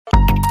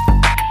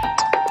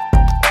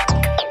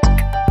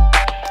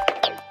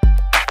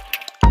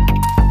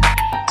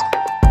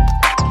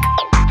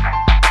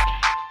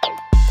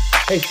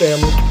Hey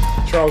family,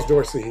 Charles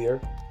Dorsey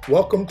here.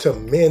 Welcome to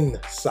Men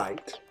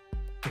Sight,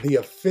 the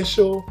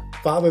official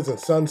Fathers and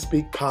Sons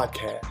Speak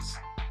podcast.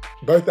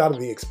 Birthed out of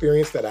the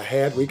experience that I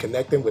had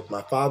reconnecting with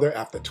my father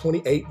after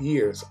 28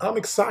 years, I'm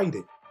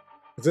excited.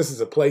 This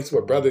is a place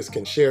where brothers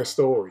can share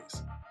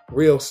stories,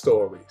 real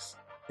stories,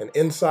 and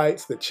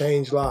insights that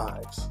change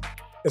lives.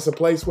 It's a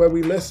place where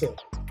we listen,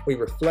 we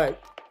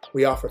reflect,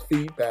 we offer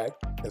feedback,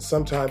 and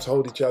sometimes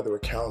hold each other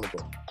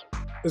accountable.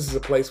 This is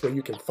a place where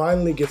you can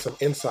finally get some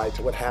insight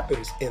to what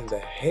happens in the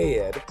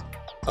head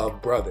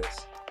of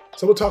brothers.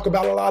 So we'll talk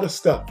about a lot of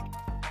stuff,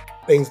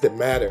 things that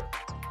matter,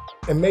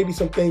 and maybe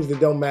some things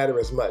that don't matter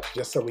as much,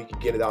 just so we can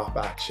get it off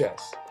our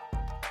chest.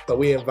 But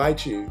we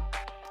invite you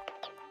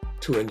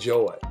to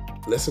enjoy.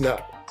 Listen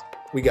up.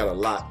 We got a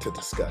lot to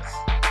discuss.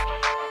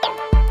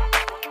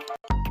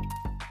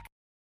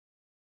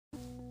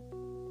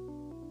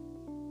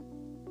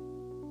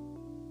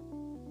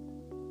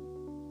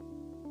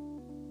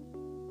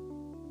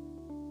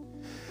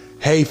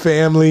 Hey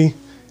family,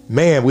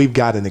 man, we've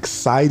got an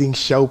exciting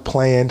show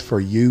planned for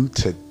you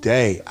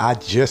today. I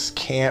just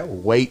can't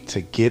wait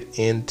to get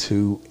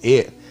into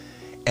it.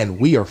 And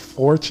we are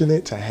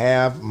fortunate to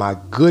have my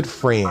good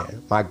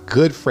friend, my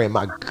good friend,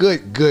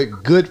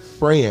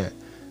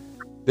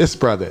 this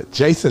brother,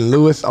 Jason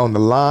Lewis, on the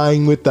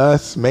line with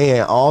us,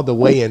 man, all the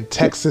way in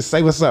Texas.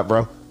 Say what's up,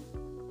 bro.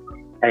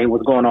 Hey,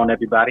 what's going on,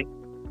 everybody?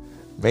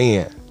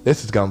 Man,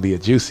 this is going to be a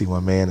juicy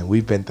one, man. And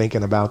we've been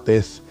thinking about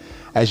this.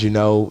 As you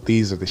know,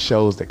 these are the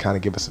shows that kind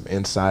of give us some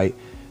insight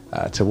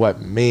to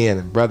what men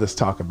and brothers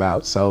talk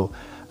about. So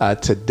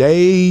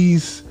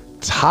today's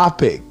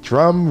topic,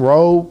 drum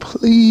roll,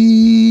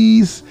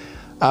 please,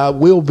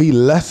 will be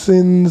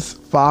lessons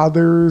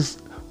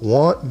fathers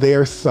want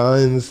their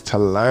sons to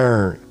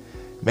learn.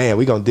 Man,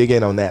 we're going to dig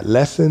in on that.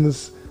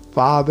 Lessons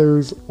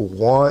fathers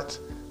want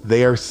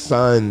their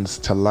sons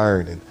to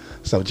learn. And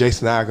so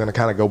Jason and I are going to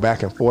kind of go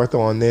back and forth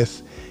on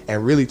this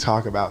and really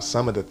talk about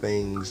some of the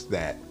things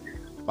that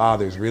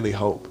fathers really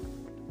hope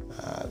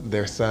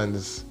their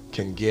sons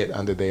can get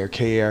under their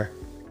care,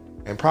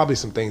 and probably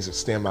some things that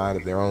stem out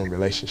of their own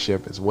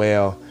relationship as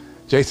well.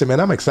 Jason, man,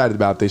 I'm excited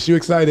about this. You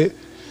excited?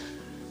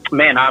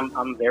 Man,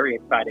 I'm very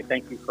excited.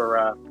 Thank you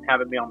for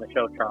having me on the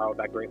show, Charles.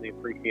 I greatly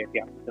appreciate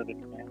the opportunity,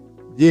 man.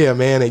 Yeah,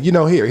 man. And you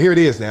know, here it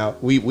is now.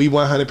 We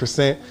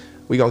 100%,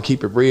 we going to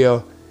keep it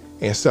real.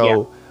 And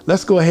so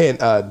let's go ahead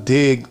and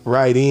dig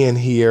right in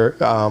here.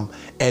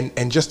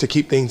 And just to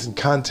keep things in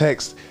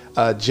context,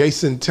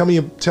 Jason, tell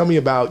me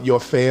about your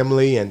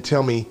family, and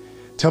tell me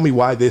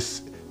why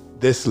this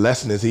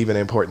lesson is even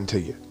important to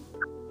you.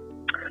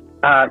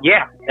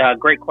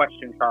 Great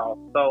question, Charles.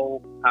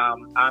 So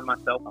I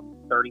myself, I'm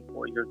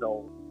 34 years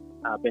old.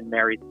 I've been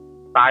married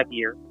 5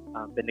 years.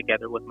 Been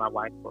together with my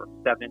wife for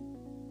 7.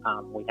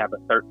 We have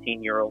a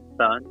 13-year-old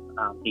son.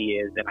 He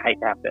is, and I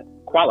hate to have to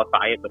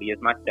qualify it, but he is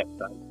my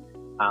stepson.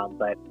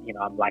 But you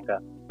know, I'm like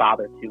a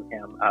father to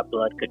him.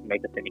 Blood couldn't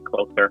make us any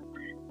closer.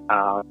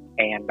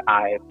 And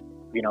I've,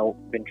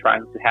 been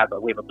trying to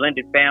we have a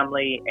blended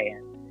family,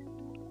 and,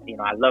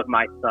 I love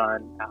my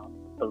son.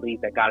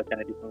 Believe that God is going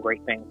to do some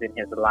great things in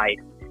his life.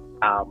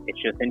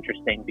 It's just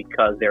interesting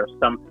because there are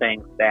some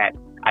things that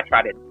I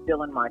try to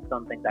instill in my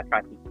son, things I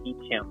try to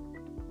teach him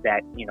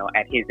that,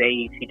 at his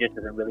age, he just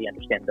doesn't really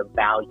understand the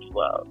value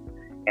of.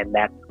 And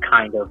that's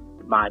kind of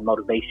my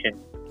motivation,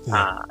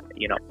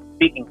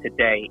 speaking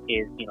today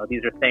is,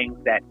 these are things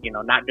that,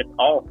 not just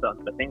all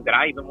sons, but things that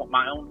I even want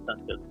my own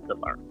son to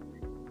learn.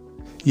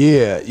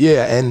 Yeah.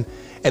 And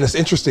it's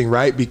interesting,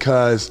 right?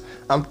 Because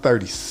I'm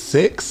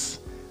 36.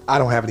 I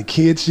don't have any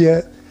kids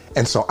yet.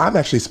 And so I'm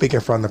actually speaking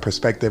from the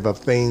perspective of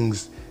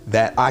things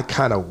that I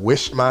kind of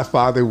wish my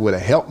father would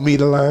have helped me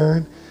to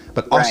learn,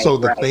 but also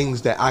the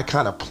things that I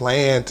kind of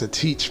plan to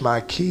teach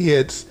my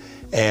kids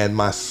and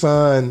my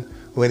son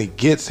when he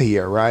gets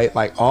here, right?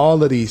 Like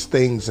all of these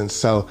things. And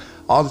so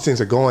all these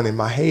things are going in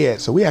my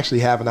head. So we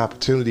actually have an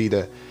opportunity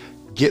to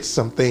get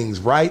some things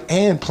right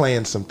and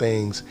plan some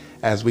things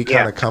as we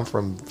kind of come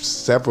from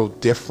several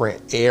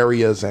different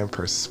areas and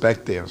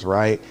perspectives,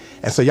 right?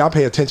 And so y'all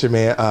pay attention,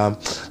 man.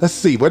 Let's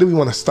see, where do we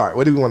want to start?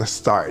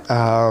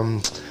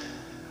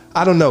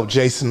 I don't know,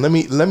 Jason. Let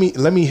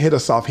me hit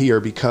us off here,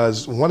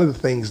 because one of the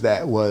things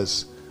that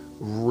was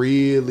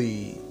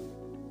really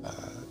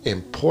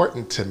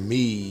important to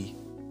me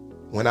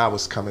when I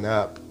was coming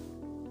up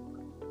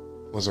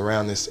was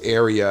around this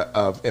area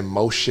of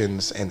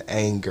emotions and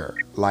anger.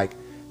 Like,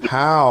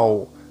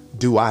 how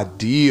do I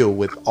deal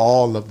with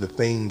all of the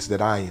things that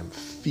I am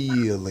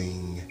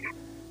feeling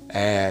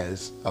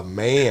as a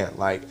man,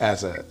 like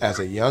as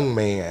a young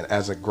man,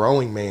 as a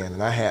growing man?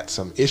 And I had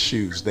some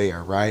issues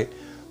there, right?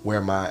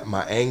 Where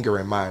my anger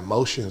and my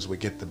emotions would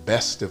get the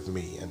best of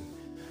me. And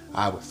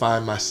I would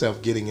find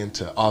myself getting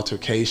into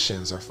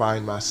altercations, or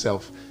find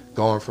myself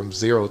going from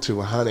 0 to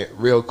 100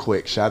 real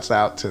quick. Shouts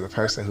out to the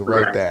person who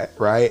wrote that,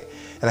 right?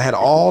 And I had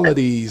all of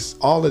these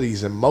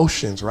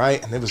emotions,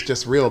 right? And it was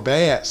just real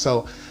bad.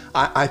 So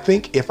I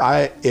think if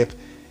I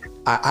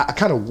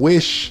kind of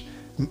wish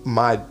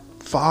my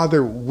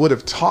father would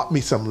have taught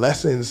me some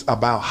lessons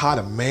about how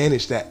to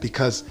manage that,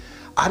 because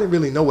I didn't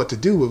really know what to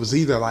do. It was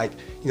either like,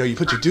 you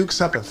put your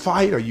dukes up and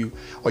fight, or you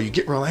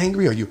get real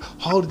angry, or you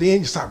hold it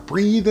in, you start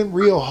breathing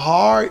real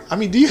hard. I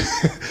mean,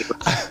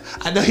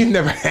 I know you've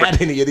never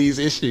had any of these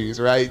issues,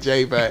 right,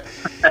 Jay? But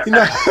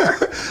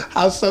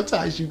how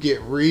sometimes you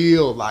get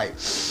real like,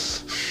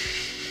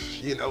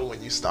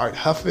 when you start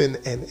huffing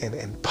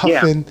and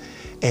puffing,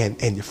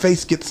 and your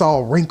face gets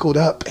all wrinkled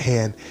up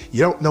and you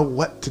don't know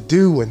what to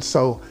do. And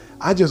so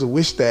I just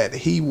wish that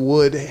he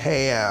would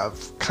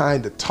have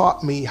kind of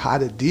taught me how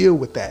to deal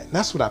with that. And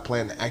that's what I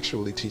plan to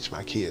actually teach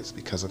my kids,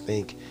 because I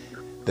think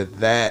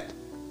that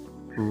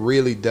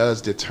really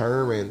does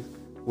determine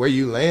where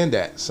you land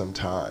at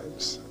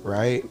sometimes,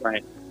 right?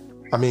 Right.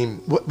 I mean,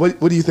 what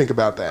do you think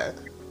about that?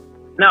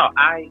 No,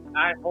 I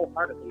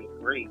wholeheartedly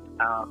agree.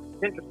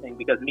 It's interesting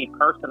because me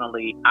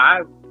personally,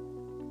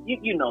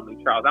 you know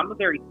me, Charles, I'm a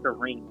very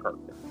serene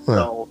person. Huh.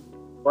 So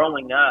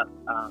growing up,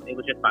 it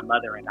was just my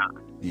mother and I.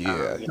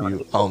 Yeah,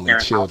 you only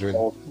children.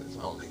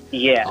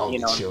 Yeah, only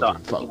so children,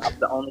 I was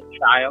the only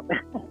child.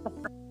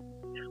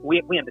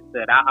 we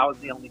understood. I was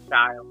the only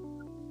child.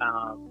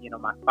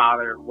 My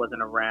father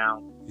wasn't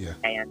around. Yeah.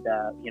 And,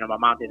 my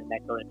mom did an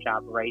excellent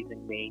job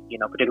raising me,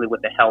 particularly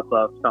with the help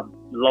of some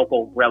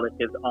local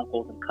relatives,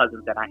 uncles and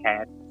cousins that I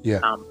had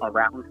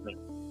around me.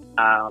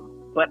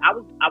 But I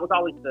was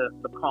always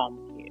the calm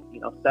kid.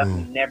 Stuff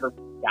never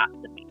got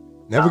to me.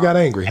 Never got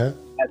angry, huh?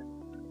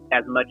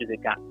 As much as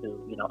it got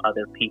to,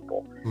 other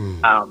people.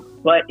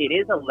 But it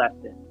is a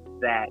lesson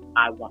that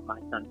I want my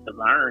son to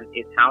learn,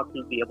 is how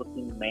to be able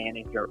to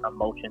manage your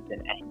emotions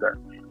and anger.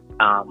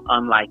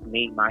 Unlike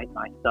me, my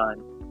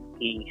son,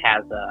 he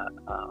has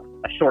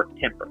a short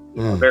temper,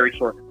 very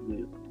short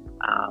fuse.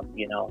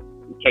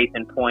 Case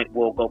in point,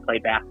 we'll go play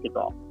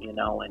basketball, and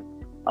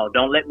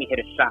don't let me hit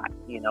a shot,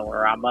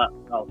 or I'm up.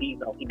 Now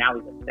he's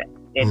upset.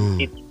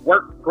 It's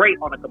worked great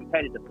on a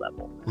competitive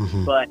level,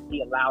 but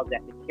he allows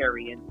that to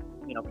carry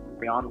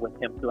on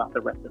with him throughout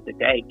the rest of the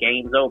day.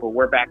 Game's over.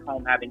 We're back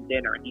home having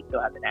dinner, and he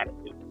still has an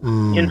attitude,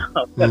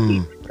 because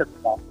he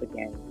lost the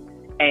game.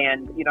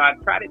 And, I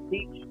try to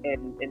teach,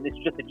 and it's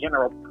just a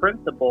general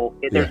principle.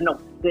 There's no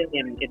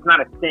sin. It's not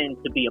a sin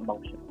to be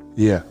emotional.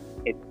 Yeah.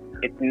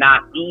 It's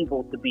not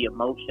evil to be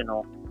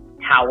emotional.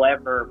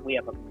 However,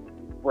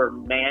 we're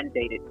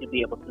mandated to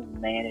be able to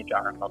manage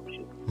our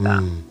emotions.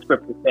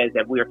 Scripture says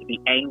that we are to be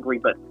angry,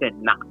 but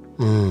sin not.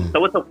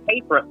 So it's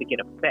okay for us to get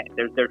upset.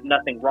 There's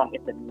nothing wrong.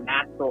 It's a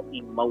natural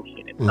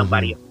emotion. If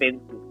somebody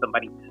offends you,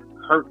 somebody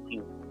hurts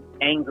you,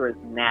 anger is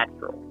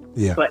natural.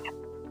 Yeah. But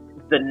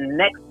the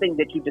next thing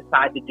that you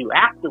decide to do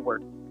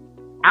afterwards,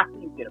 after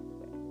you get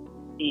upset,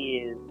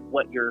 is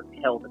what you're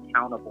held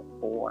accountable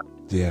for.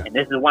 Yeah. And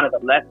this is one of the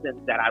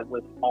lessons that I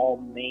wish all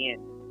men,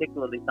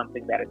 particularly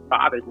something that as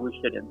fathers we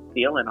should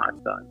instill in our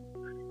sons,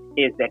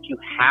 is that you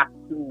have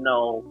to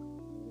know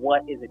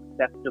what is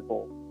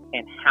acceptable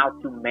and how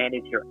to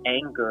manage your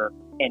anger,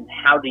 and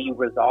how do you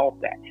resolve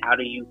that? How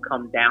do you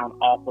come down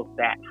off of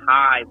that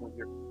high when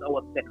you're so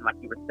upset, and like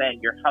you were saying,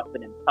 you're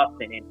huffing and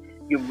puffing and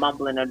you're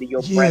mumbling under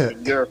your breath,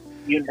 and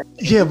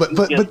but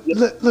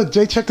look,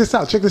 Jay, check this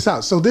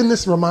out. So then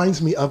this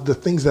reminds me of the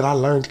things that I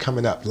learned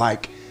coming up,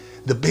 like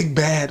the big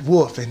bad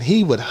wolf, and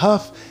he would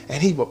huff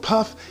and he would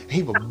puff and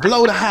he would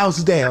blow the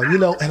house down,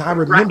 and I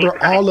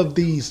remember all of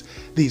these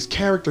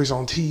characters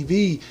on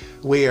TV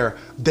where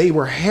they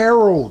were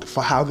heralded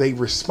for how they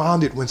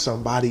responded when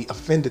somebody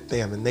offended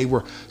them, and they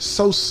were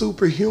so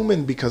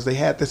superhuman because they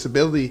had this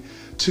ability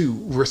to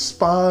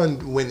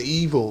respond when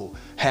evil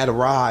had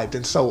arrived.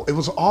 And so it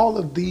was all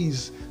of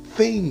these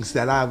things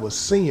that I was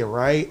seeing,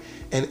 right?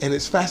 And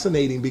it's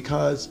fascinating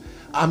because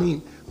I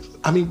mean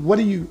what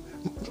do you,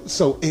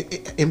 so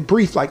in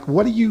brief, like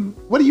what do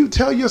you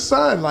tell your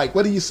son? Like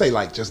what do you say?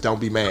 Like, just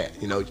don't be mad,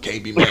 you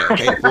can't be mad,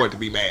 can't afford to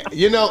be mad,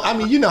 you know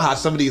how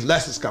some of these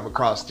lessons come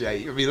across,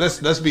 Jay. I mean, let's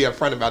be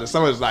upfront about it.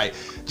 Someone's like,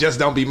 just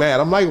don't be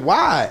mad. I'm like,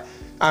 why?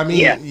 I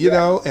mean,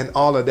 and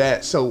all of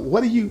that. So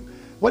what do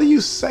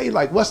you say?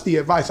 Like, what's the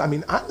advice? I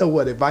mean, I know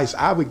what advice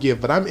I would give,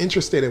 but I'm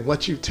interested in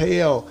what you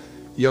tell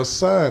your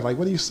son. Like,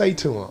 what do you say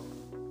to him?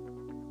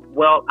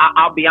 Well,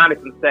 I'll be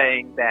honest in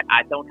saying that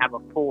I don't have a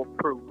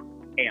foolproof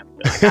answer.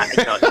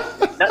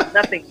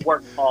 Nothing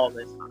works all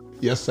the time.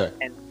 Yes, sir.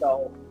 And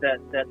so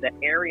the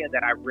area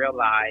that I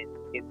realize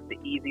is the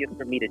easiest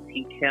for me to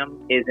teach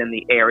him is in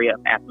the area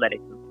of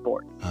athletics and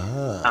sports.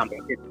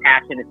 It's his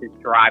passion, it's his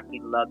drive,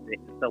 he loves it.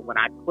 So when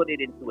I put it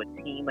into a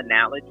team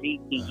analogy,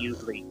 he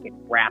usually can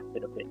grasp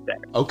it a bit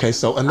better. Okay,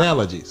 so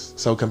analogies.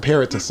 So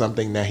compare it to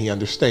something that he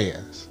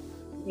understands.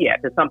 Yeah,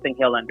 to something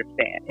he'll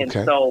understand. And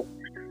so,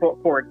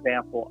 for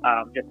example,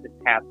 just this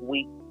past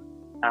week,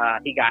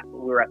 we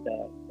were at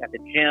the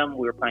gym,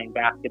 we were playing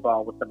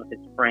basketball with some of his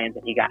friends,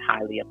 and he got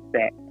highly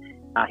upset.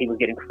 He was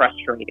getting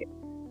frustrated.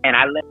 And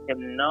I let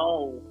him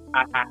know,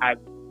 I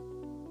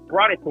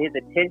brought it to his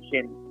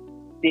attention.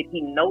 Did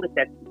he notice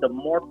that the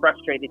more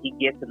frustrated he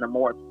gets and the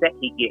more upset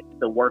he gets,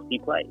 the worse he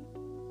plays?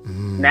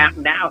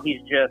 Now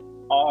he's just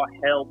all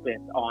hell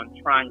bent on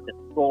trying to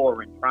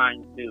score and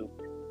trying to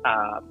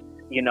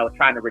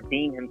trying to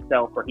redeem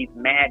himself, or he's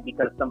mad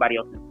because somebody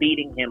else is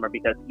beating him, or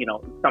because,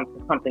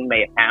 something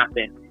may have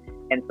happened.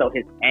 And so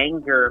his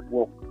anger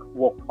will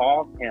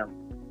cause him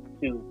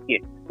to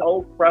get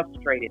so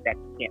frustrated that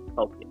he can't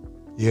focus.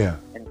 Yeah.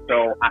 And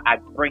so I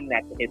bring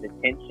that to his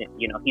attention.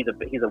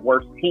 He's a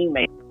worse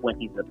teammate when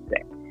he's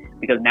upset,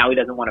 because now he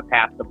doesn't want to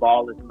pass the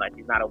ball as much.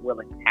 He's not a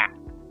willing passer.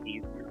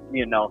 He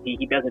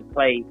doesn't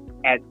play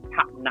as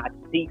top-notch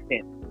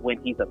defense when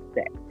he's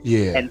upset.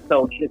 Yeah. And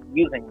so just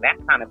using that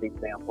kind of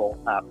example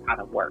kind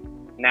of works.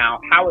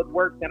 Now, how it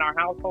works in our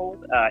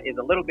household is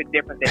a little bit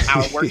different than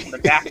how it works on the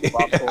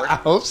basketball court. I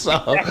hope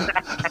so.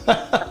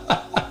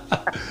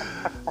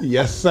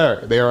 Yes,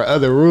 sir. There are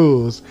other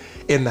rules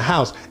in the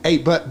house. Hey,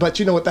 but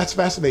you know what? That's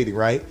fascinating,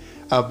 right?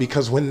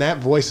 Because when that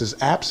voice is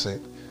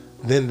absent,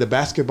 then the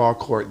basketball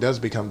court does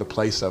become the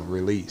place of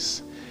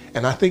release.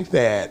 And I think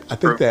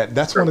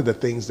that's one of the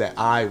things that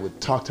I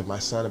would talk to my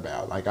son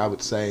about. Like, I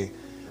would say,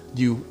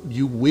 you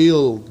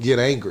will get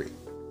angry,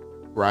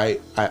 right?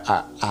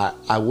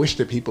 I wish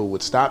that people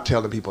would stop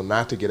telling people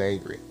not to get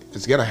angry.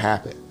 It's gonna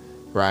happen,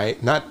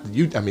 right? Not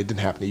you. I mean, it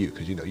didn't happen to you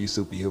because you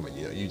superhuman.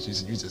 You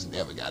just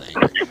never got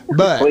angry.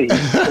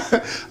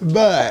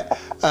 But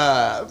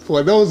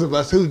for those of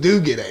us who do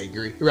get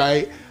angry,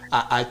 right?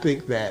 I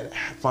think that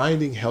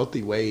finding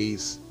healthy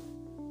ways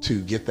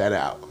to get that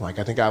out. Like,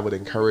 I think I would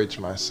encourage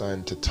my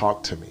son to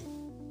talk to me.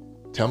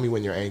 Tell me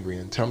when you're angry,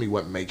 and tell me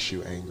what makes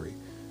you angry,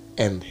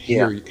 and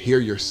hear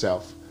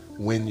yourself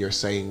when you're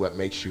saying what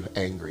makes you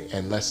angry,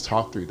 and let's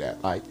talk through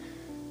that. Like,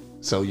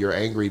 so you're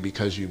angry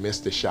because you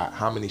missed a shot.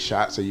 How many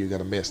shots are you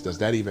going to miss? Does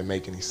that even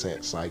make any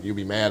sense? Like, you'll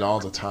be mad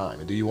all the time.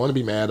 And do you want to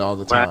be mad all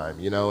the time?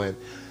 And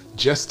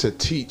just to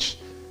teach,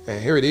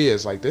 and here it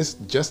is, like this,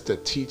 just to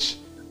teach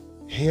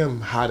him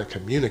how to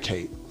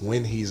communicate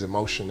when he's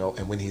emotional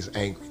and when he's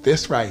angry.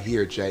 This right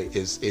here, Jay,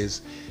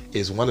 is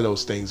one of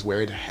those things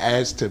where it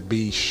has to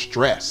be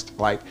stressed.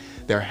 Like,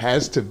 there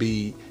has to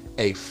be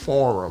a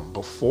forum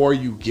before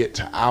you get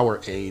to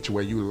our age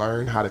where you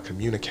learn how to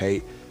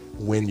communicate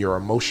when you're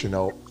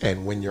emotional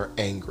and when you're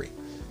angry,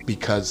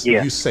 because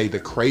you say the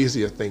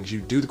crazier things, you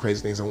do the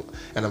crazy things, and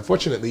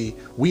unfortunately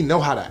we know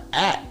how to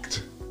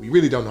act. We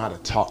really don't know how to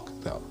talk,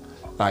 though.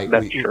 Like,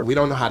 we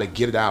don't know how to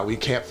get it out. We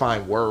can't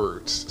find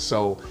words.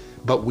 So,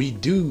 but we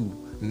do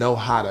know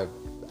how to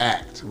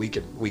act. We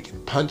can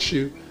punch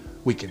you.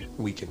 We can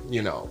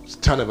a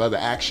ton of other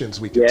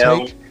actions we can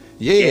take.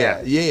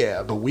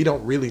 Yeah. But we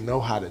don't really know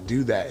how to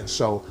do that. And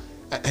so,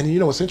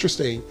 and what's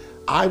interesting,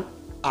 I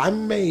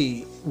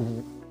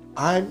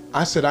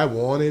said I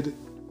wanted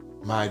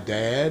my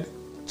dad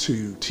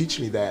to teach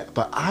me that,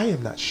 but I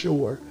am not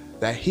sure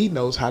that he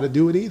knows how to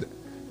do it either.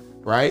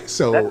 Right.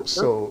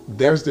 So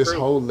there's this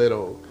whole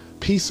little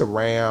piece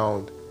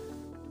around,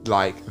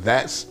 like,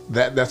 that's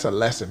a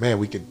lesson, man.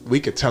 We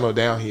could tunnel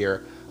down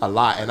here a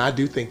lot. And I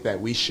do think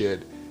that we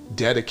should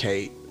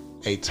dedicate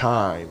a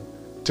time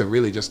to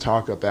really just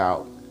talk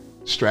about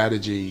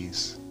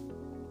strategies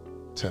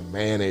to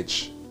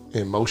manage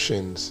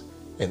emotions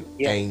and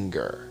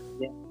anger.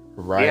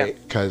 Right.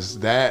 Because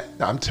that,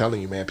 I'm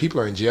telling you, man,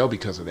 people are in jail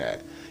because of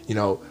that.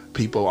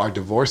 People are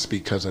divorced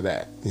because of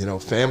that.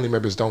 Family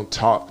members don't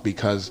talk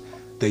because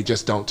they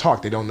just don't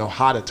talk. They don't know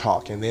how to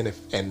talk. And then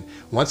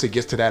once it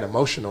gets to that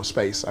emotional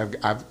space,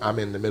 I'm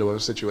in the middle of a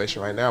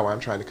situation right now where I'm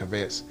trying to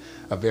convince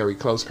a very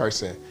close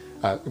person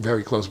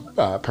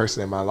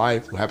in my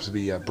life who happens to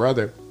be a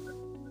brother.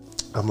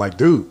 I'm like,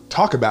 dude,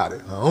 talk about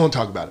it. I don't want to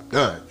talk about it.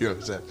 Done. You know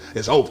what I'm saying?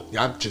 It's over.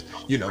 I'm just,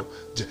 they ain't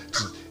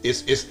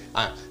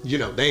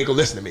gonna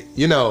listen to me,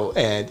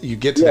 and you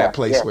get to that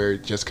place where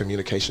just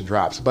communication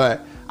drops.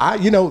 But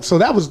so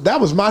that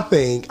was my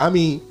thing. I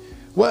mean,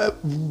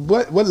 what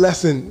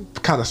lesson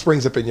kind of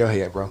springs up in your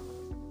head, bro?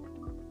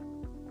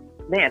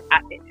 Man,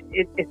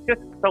 it's just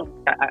so,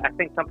 I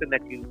think something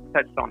that you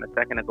touched on a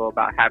second ago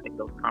about having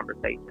those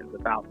conversations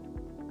about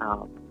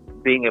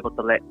being able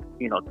to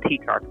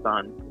teach our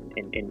sons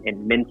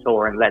and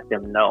mentor and let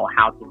them know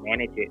how to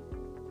manage it.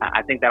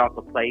 I think that also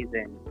plays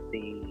in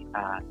the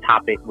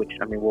topic, which,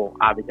 we'll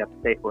obviously have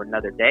to say for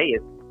another day,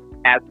 is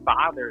as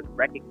fathers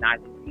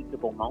recognizing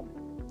teachable moments.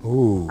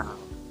 Ooh.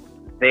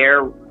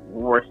 There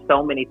were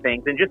so many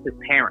things, and just as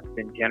parents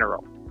in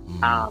general,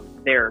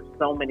 there are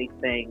so many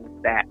things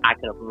that I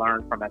could have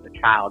learned from as a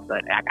child,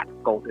 but I got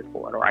scolded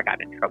for it or I got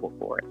in trouble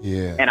for it.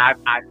 Yeah. And I've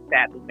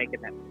sadly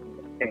making that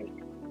mistake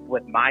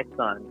with my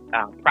son,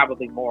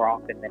 probably more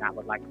often than I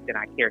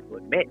care to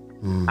admit.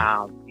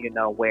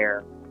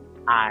 Where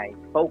I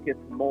focus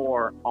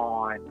more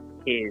on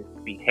his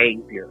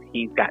behavior.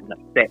 He's gotten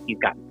upset. He's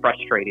gotten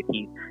frustrated.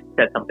 He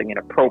said something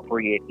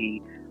inappropriate.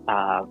 He,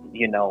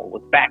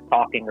 was back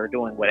talking or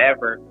doing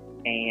whatever.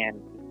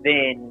 And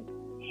then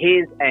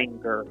his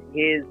anger,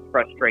 his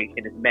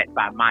frustration is met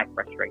by my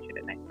frustration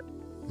and anger.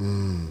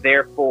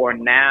 Therefore,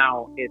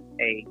 now it's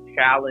a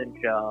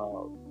challenge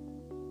of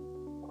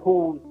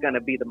who's going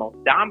to be the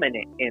most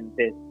dominant in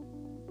this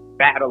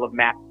battle of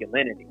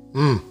masculinity.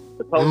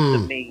 Supposed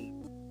to me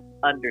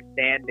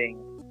understanding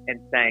and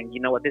saying,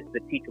 this is a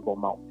teachable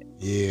moment.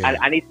 Yeah.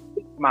 I need to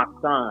teach my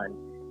son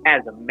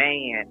as a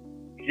man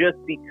just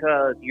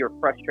because you're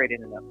frustrated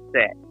and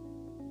upset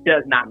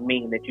does not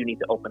mean that you need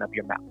to open up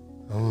your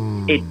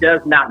mouth. It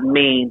does not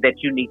mean that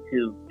you need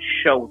to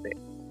show this.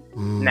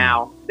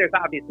 Now, there's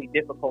obviously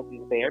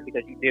difficulties there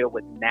because you deal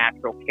with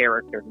natural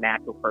character,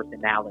 natural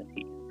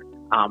personality,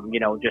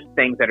 just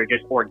things that are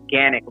just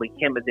organically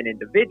him as an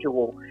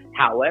individual.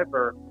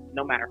 However,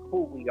 no matter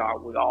who we are,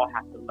 we all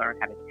have to learn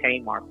how to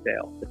tame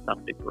ourselves to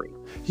some degree.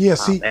 Yeah,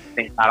 see, and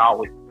things not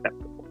always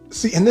acceptable.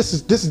 See, and this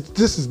is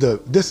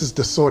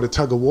the sort of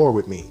tug of war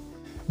with me,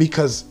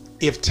 because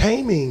if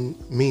taming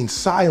means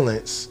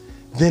silence,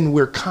 then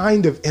we're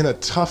kind of in a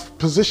tough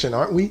position,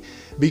 aren't we?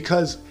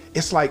 Because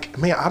it's like,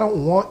 man, I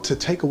don't want to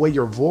take away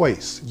your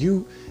voice.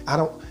 I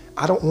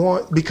don't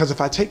want, because if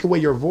I take away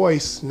your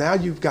voice, now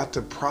you've got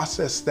to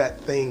process that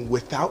thing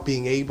without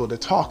being able to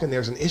talk, and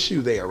there's an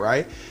issue there,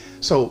 right?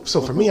 So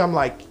for me, I'm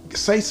like,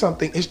 say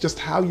something. It's just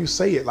how you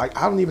say it. Like,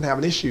 I don't even have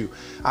an issue.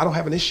 I don't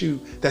have an issue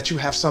that you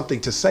have something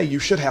to say. You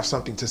should have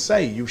something to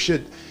say. You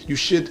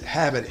should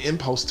have an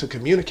impulse to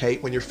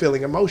communicate when you're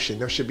feeling emotion.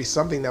 There should be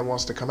something that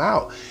wants to come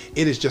out.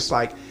 It is just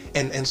like,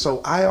 and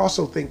so I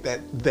also think that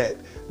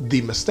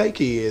the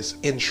mistake is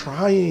in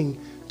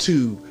trying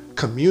to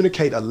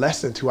communicate a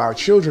lesson to our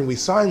children, we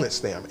silence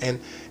them.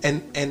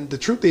 And the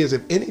truth is,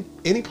 if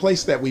any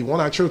place that we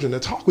want our children to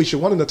talk, we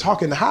should want them to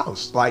talk in the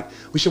house. Like,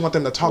 we should want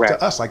them to talk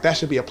to us. Like, that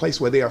should be a place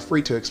where they are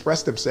free to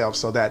express themselves,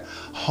 so that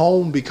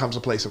home becomes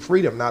a place of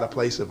freedom, not a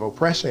place of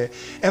oppression.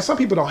 And some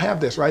people don't have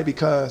this, right?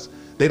 Because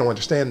they don't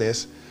understand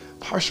this.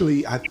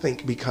 Partially, I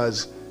think,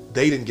 because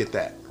they didn't get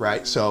that,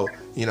 right? So,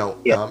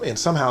 in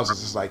some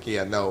houses, it's like,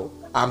 yeah, no,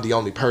 I'm the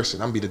only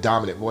person. I'm gonna be the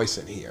dominant voice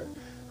in here.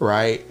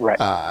 Right.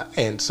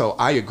 And so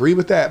I agree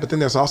with that. But then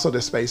there's also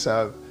this space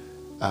of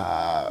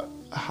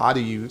how do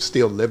you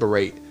still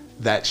liberate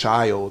that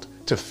child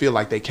to feel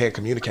like they can't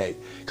communicate?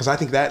 Because I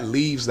think that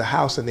leaves the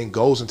house and then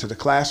goes into the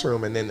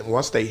classroom. And then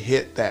once they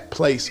hit that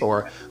place,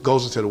 or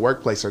goes into the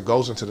workplace, or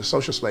goes into the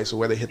social space, or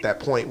where they hit that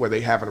point where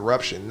they have an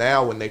eruption,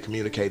 now when they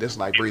communicate, it's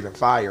like breathing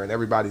fire, and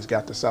everybody's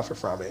got to suffer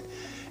from it.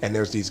 And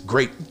there's these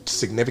great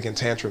significant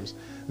tantrums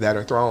that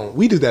are thrown.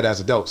 We do that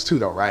as adults too,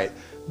 though, right?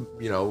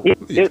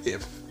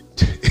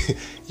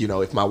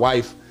 If my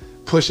wife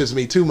pushes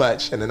me too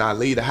much and then I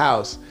leave the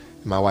house,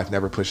 my wife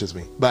never pushes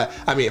me. But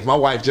I mean, if my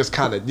wife just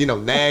kind of,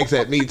 nags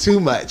at me too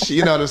much,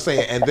 you know what I'm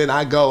saying? And then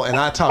I go and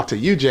I talk to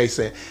you,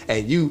 Jason,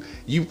 and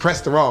you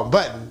press the wrong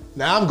button.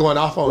 Now I'm going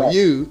off on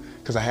you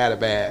because I had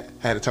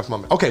a tough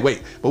moment. Okay,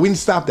 wait, but we need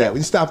to stop that. We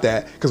need to stop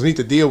that because we need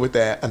to deal with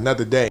that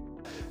another day.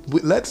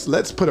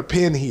 Let's put a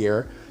pin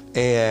here,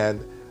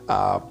 and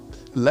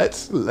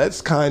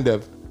let's kind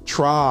of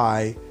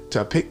try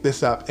to pick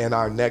this up in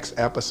our next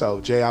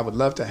episode. Jay, I would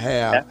love to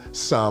have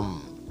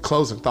some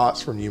closing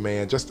thoughts from you,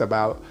 man, just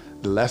about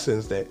the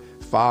lessons that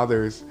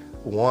fathers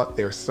want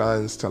their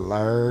sons to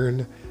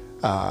learn.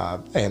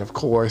 And of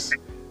course,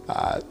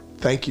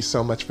 thank you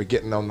so much for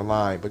getting on the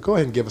line, but go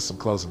ahead and give us some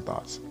closing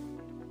thoughts.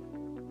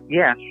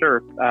 Yeah,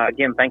 sure.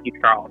 Again, thank you,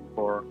 Charles,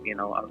 for,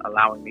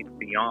 allowing me to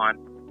be on.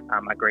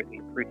 I greatly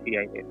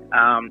appreciate it.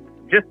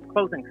 Just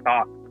closing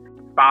thoughts.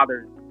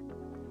 Fathers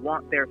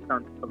want their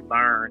sons to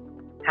learn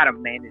how to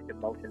manage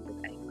emotions of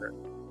anger.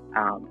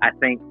 I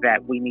think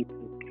that we need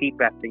to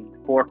keep at the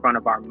forefront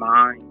of our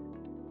minds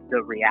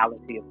the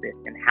reality of this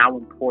and how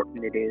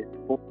important it is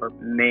for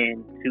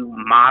men to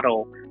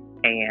model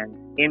and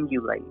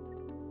emulate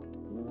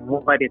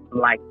what it's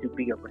like to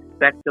be a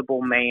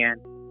respectable man,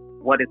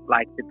 what it's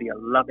like to be a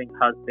loving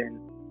husband,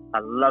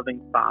 a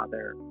loving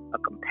father, a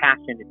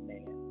compassionate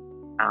man.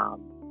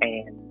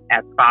 And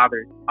as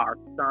fathers, our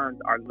sons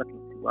are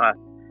looking to us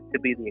to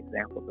be the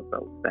examples of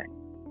those things.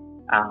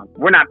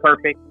 We're not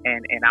perfect,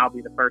 and I'll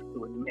be the first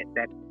to admit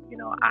that,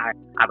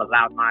 I've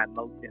allowed my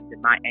emotions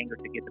and my anger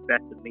to get the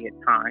best of me at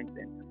times,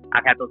 and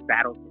I've had those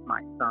battles with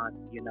my son,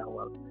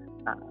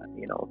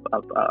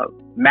 of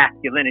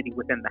masculinity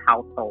within the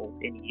household,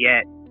 and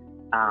yet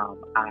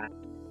I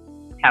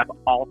have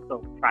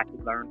also tried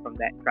to learn from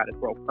that, try to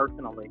grow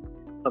personally,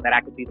 so that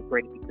I could be the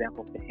greatest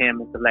example to him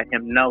and to let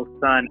him know,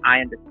 son, I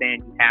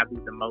understand you have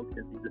these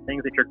emotions, these are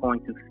things that you're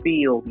going to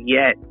feel,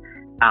 yet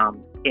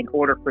in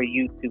order for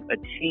you to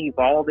achieve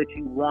all that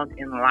you want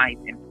in life,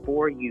 and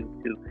for you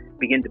to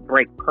begin to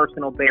break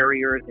personal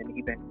barriers and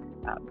even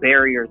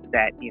barriers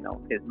that,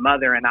 his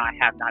mother and I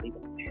have not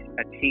even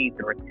achieved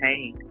or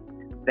attained,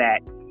 that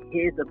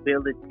his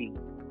ability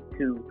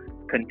to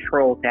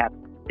control, to have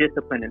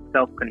discipline and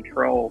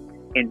self-control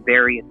in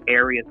various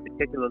areas,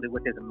 particularly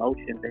with his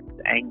emotions and his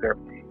anger,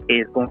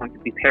 is going to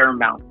be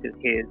paramount to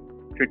his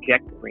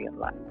trajectory in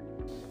life.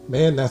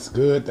 Man, that's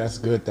good. That's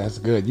good. That's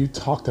good. You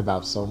talked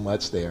about so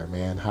much there,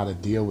 man. How to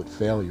deal with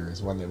failure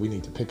is one that we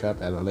need to pick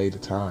up at a later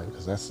time,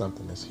 because that's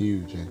something that's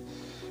huge. And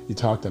you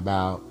talked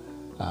about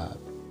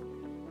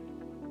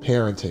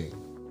parenting,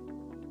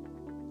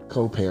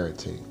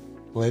 co-parenting,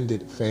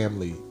 blended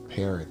family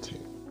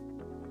parenting.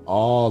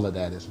 All of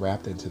that is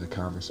wrapped into the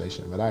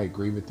conversation. But I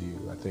agree with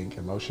you. I think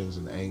emotions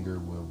and anger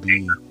will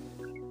be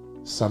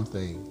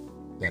something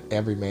that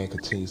every man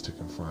continues to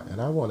confront. And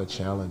I want to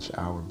challenge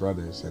our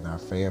brothers and our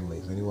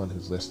families, anyone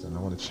who's listening, I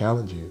want to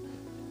challenge you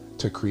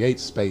to create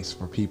space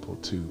for people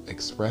to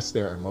express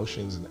their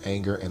emotions and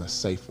anger in a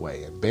safe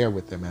way, and bear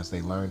with them as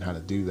they learn how to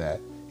do that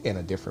in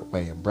a different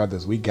way. And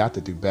brothers, we got to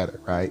do better,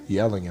 right?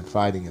 Yelling and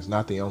fighting is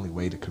not the only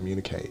way to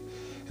communicate.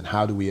 And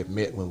how do we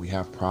admit when we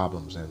have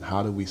problems? And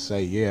how do we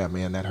say, yeah,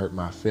 man, that hurt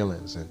my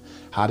feelings? And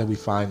how do we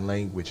find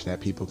language that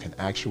people can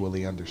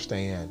actually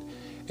understand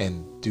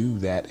and do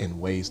that in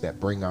ways that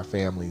bring our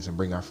families and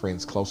bring our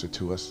friends closer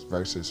to us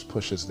versus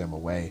pushes them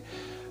away?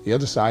 The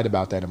other side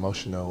about that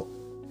emotional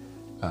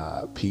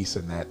piece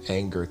and that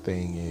anger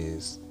thing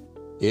is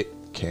it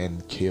can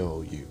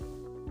kill you.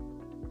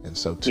 And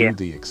so to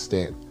the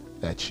extent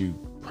that you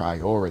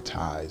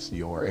prioritize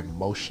your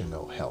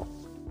emotional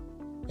health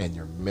and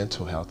your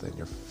mental health and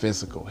your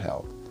physical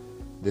health,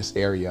 this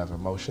area of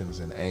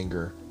emotions and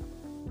anger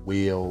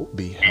will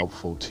be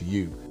helpful to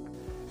you.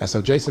 And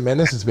so, Jason, man,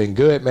 this has been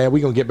good, man.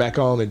 We're going to get back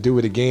on and do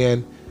it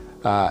again.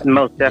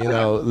 Most definitely. You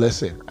know,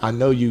 listen, I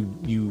know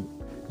you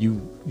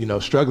know,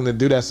 struggling to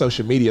do that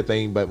social media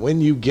thing, but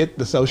when you get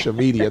the social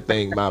media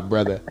thing, my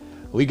brother,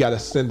 we got to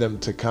send them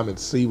to come and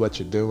see what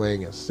you're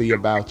doing and see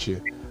about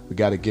you. We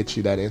got to get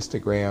you that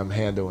Instagram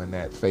handle and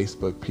that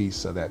Facebook piece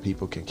so that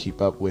people can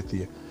keep up with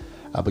you.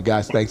 But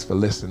guys, thanks for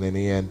listening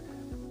in.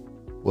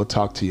 We'll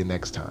talk to you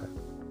next time.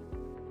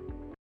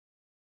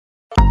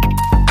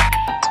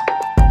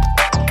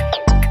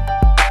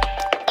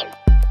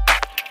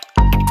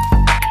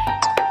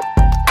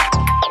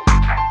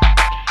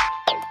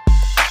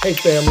 Hey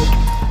family,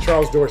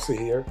 Charles Dorsey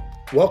here.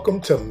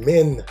 Welcome to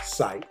Men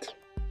Sight,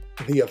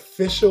 the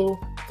official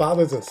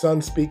Fathers and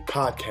Sons Speak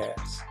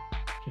podcast.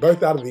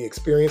 Birthed out of the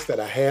experience that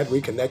I had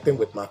reconnecting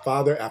with my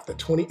father after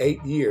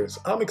 28 years,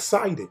 I'm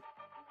excited.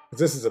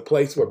 This is a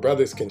place where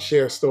brothers can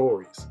share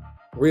stories,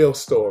 real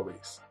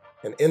stories,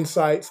 and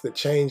insights that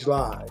change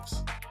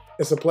lives.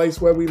 It's a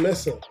place where we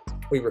listen,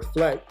 we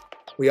reflect,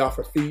 we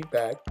offer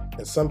feedback,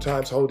 and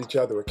sometimes hold each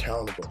other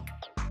accountable.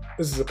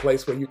 This is a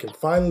place where you can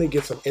finally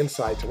get some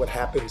insight to what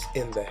happens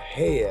in the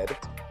head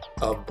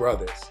of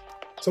brothers.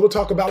 So we'll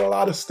talk about a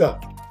lot of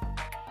stuff,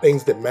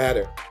 things that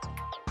matter,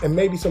 and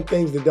maybe some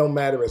things that don't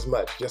matter as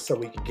much, just so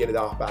we can get it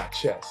off our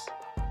chest.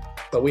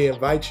 But we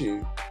invite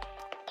you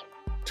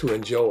to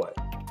enjoy.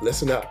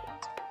 Listen up.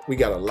 We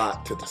got a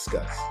lot to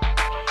discuss.